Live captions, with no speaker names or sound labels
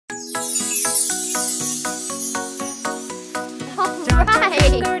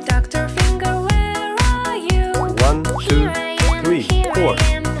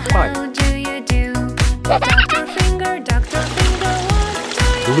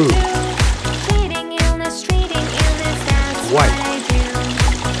Blue. Treating illness, that's White. what I do.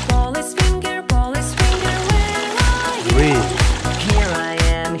 Ball is finger, where are you? Green.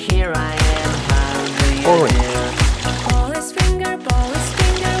 Here I am, how do you Orange. do? Ball is finger,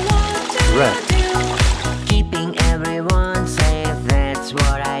 what do Red. you do? Keeping everyone safe, that's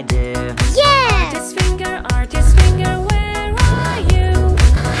what I do. Artist finger, where are you?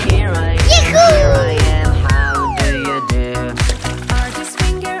 Here I am, how do you do? Artist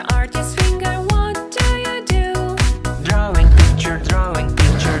finger, what do you do? Drawing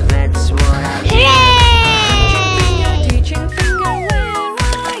picture, that's what I do. Teaching finger, where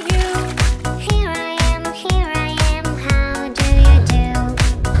are you? Here I am, how do you do?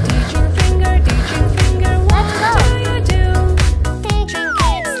 Teaching finger, what do you do? Teaching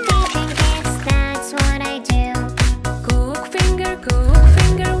kids, that's what I do. Cook finger,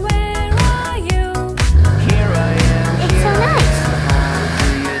 where are you? Here I am, It's so nice. how do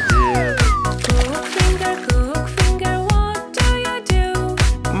you do? Cook finger, what do you do?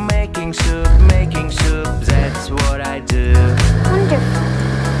 Making soup, that's what I do. Wonderful.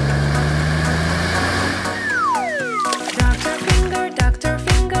 Doctor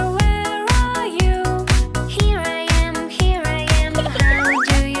finger, where are you? Here I am, how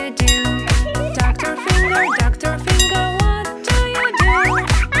do you do? Doctor finger, what do you do?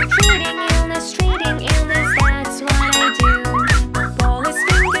 Treating illness, that's what I do. Ball is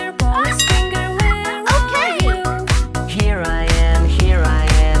finger, where are you? Here I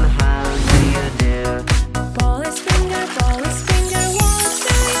am, how do you do? Ball is finger, what do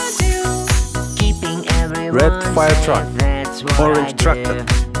you do? Keeping everyone Red fire safe, truck. that's what Orange I tractor. do.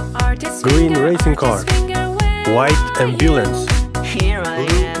 Artist Green finger, racing car. where White are ambulance. Here I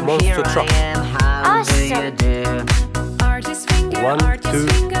Blue am, monster truck. how do you Awesome. do? you? Artist finger, 1, 2,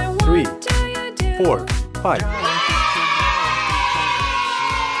 3, what do you do? 4, 5.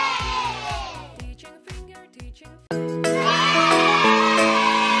 Teaching finger,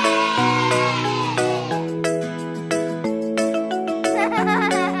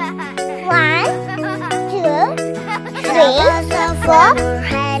 One, two, three, four,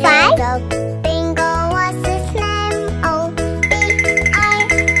 five. Bingo, what's his name? O B I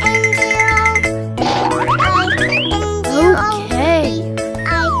N G O. Okay.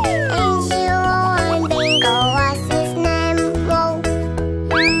 And bingo, what's his name? Whoa.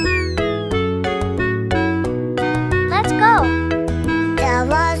 Let's go. There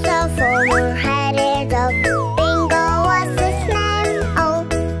was a four-headed dog. Bingo, what's his name? O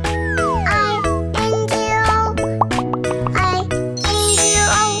I N G O.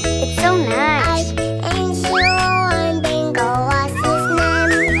 It's so nice.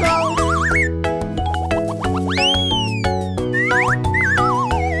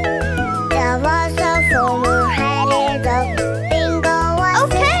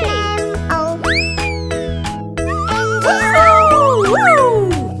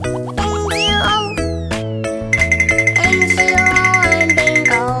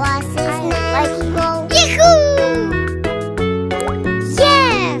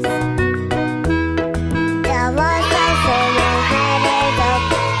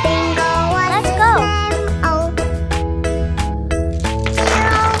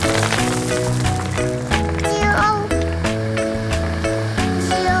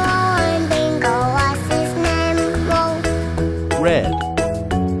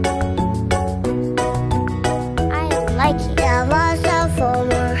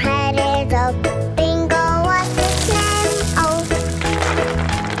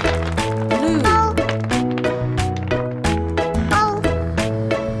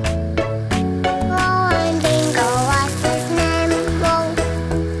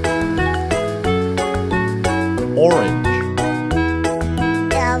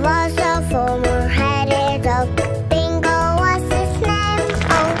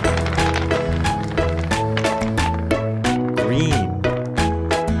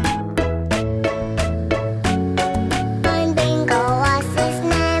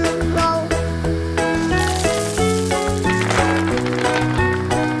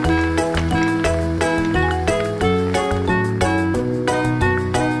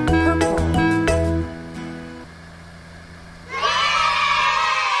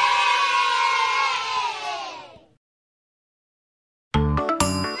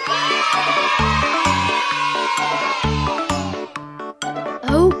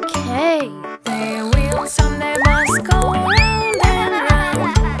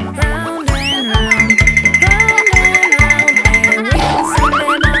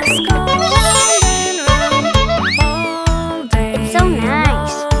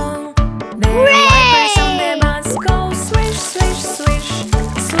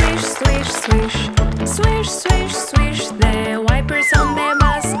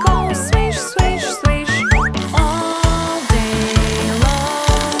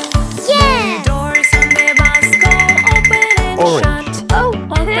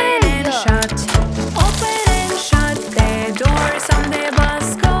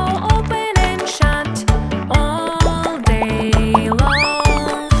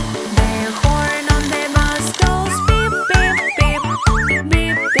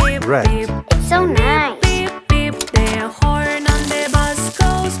 Red. It's so nice. Beep, beep, the horn on the bus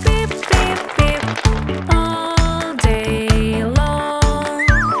goes beep, beep, beep. All day long,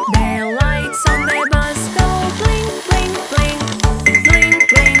 the lights on the bus go blink, blink, blink. Blink,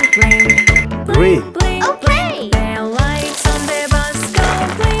 blink, blink. Green. Blink, Okay. blink. The lights on the bus go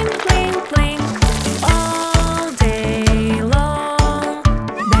blink, blink, blink. All day long,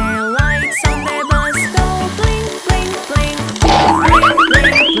 the lights on the bus go blink, blink, blink. Blink,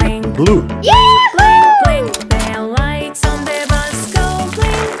 blink, blink. Blue. Blink, blink, the lights on the bus go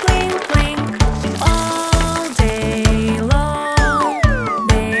blink, blink, blink. All day long,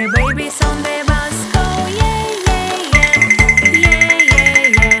 the babies on the bus go yeah, yeah, yeah. Yeah,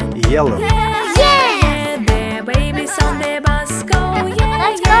 yeah, yeah. Yellow. Yeah, the babies on the bus go yeah,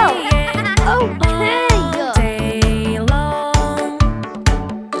 Let's yeah, go. yeah. All day long.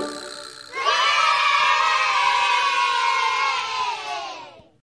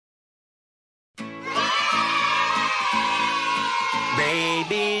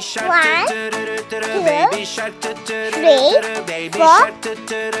 Baby shark, One, baby shark, three, baby four, shark,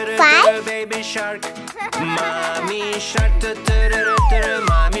 five. baby shark, mommy shark,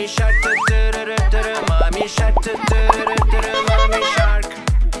 mommy shark, mommy shark, mommy shark, daddy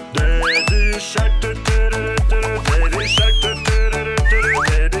shark, daddy shark,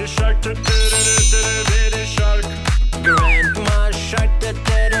 daddy shark, daddy shark, grandma shark,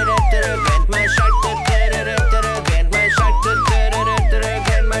 grandma shark, grandma shark, grandma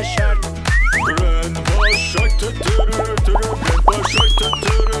shark, grandpa shark,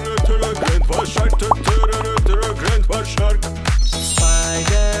 grandpa shark, grandpa shark, grandpa shark,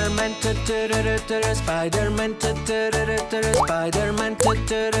 Spider-Man, Spider-Man, Spider-Man,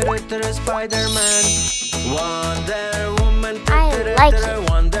 Spider-Man, Wonder Woman, I like it.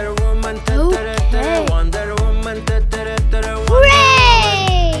 Wonder Woman, Okay. Wonder Woman,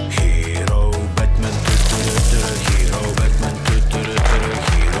 Hooray! Hero Batman, Hero Batman,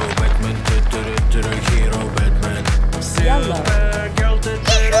 Hero Batman, Hero Batman, Supergirl,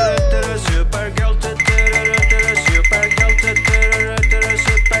 Supergirl, Supergirl,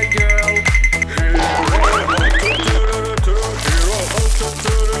 Supergirl,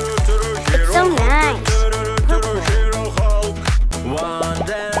 It's so nice. Hero Hulk,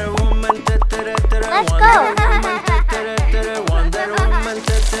 Wonder Woman, Let's go. Wonder Woman,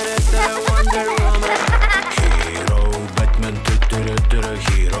 Wonder Woman, Hero Batman,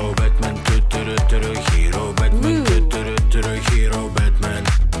 Hero Batman, Hero Batman, Hero Batman,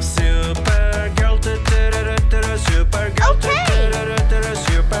 Supergirl, Supergirl, Okay.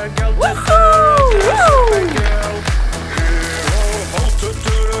 Supergirl, Supergirl,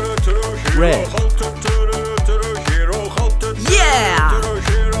 Red. Yeah!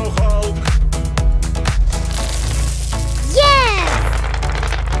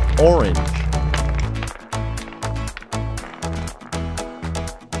 Yes! Orange.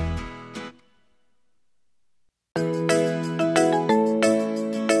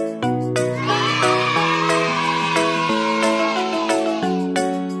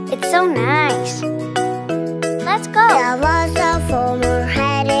 It's so nice. Let's go. There was a farmer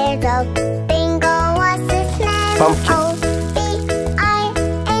headed up. Bingo was his name. Pumpkin. O-B-I-N-G-O.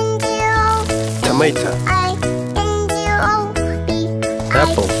 Tomato. I-N-G-O.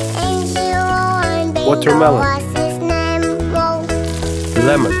 Apple. B-I-N-G-O. And Bingo Watermelon. was his name. Whoa.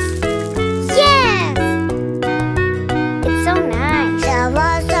 Lemon. Yes! It's so nice. There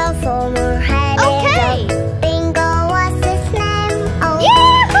was a farmer headed up. Bingo was his name.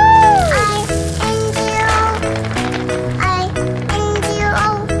 I-N-G-O. I-N-G-O.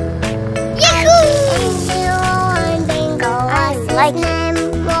 Yahoo! N-G-O and Bingo was his name.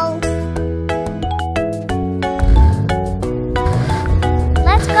 Whoa.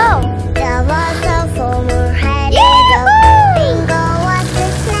 Let's go. There was a farmer headed up. Bingo was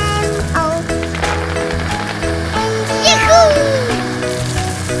his name. Oh. Yahoo!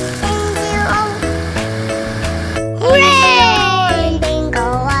 N-G-O. Hooray! Bingo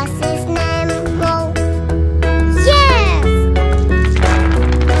was his name. Whoa. Yes!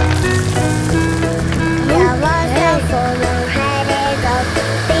 There was a farmer headed up.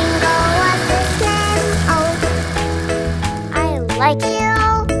 Bingo was his name. Oh. I like it.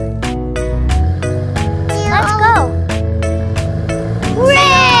 Let's go.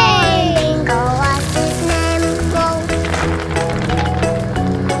 Hooray! Bingo was his name. Whoa.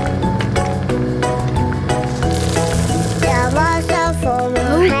 There was a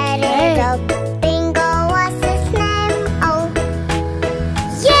farmer headed up. Bingo was his name. Oh.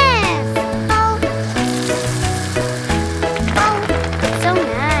 Yes! Oh. Oh. It's so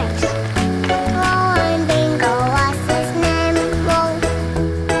nice. Oh, and Bingo was his name. Whoa.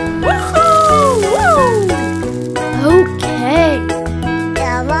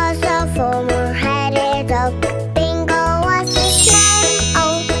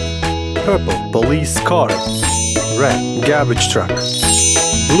 car. Red garbage truck.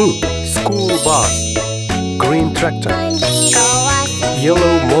 Blue school bus. Green tractor.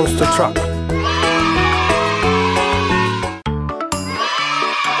 Yellow monster truck.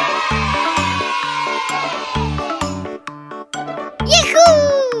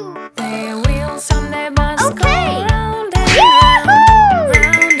 The wheels on the bus go Okay. round and round,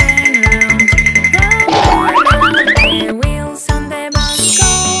 round and round, round and round. The wheels on the bus go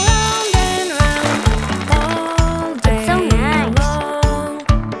round and round all day so nice. long.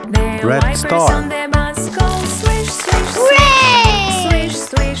 The Red wipers star. on the bus go swish, swish, Hooray! swish,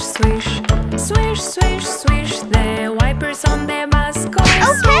 swish, swish, swish, swish, swish. The wipers on the bus go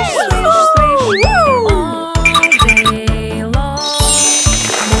swish, swish, swish all day long.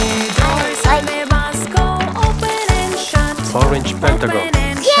 The doors on the bus go open and shut. Orange pentagon. Open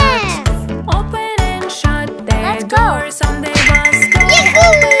and Yeah. shut. Open and shut. The Let's go. doors on the bus go Yahoo!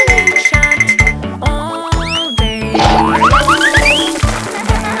 open and shut all day long.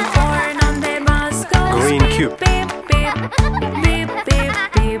 The horn on the bus goes Green beep, cube. beep, beep, beep, beep, beep,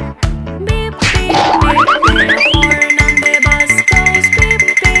 beep, beep, beep. The horn on the bus goes beep,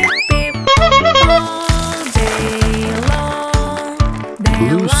 beep, beep all day long. The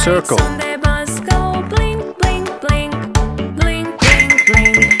Blue lights circle. on the bus go blink, blink, blink, blink, blink,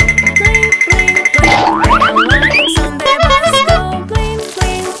 blink, blink, blink, blink. The lights on the bus go blink,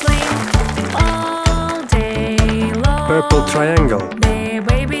 blink, blink all day long. Purple triangle. The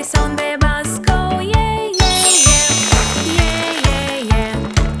babies on the bus go yeah, yeah, yeah, yeah, yeah,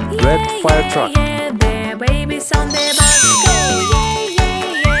 yeah. Red Yeah, fire yeah, truck. yeah. The babies on the bus go yeah,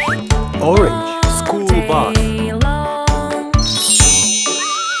 yeah, yeah. Orange school bus. Day long.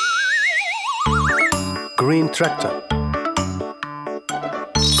 Green tractor.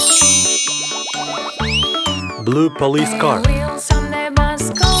 Blue police car. Wheels on the bus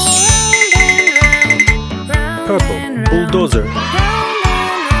go round and round, round Purple and round, bulldozer.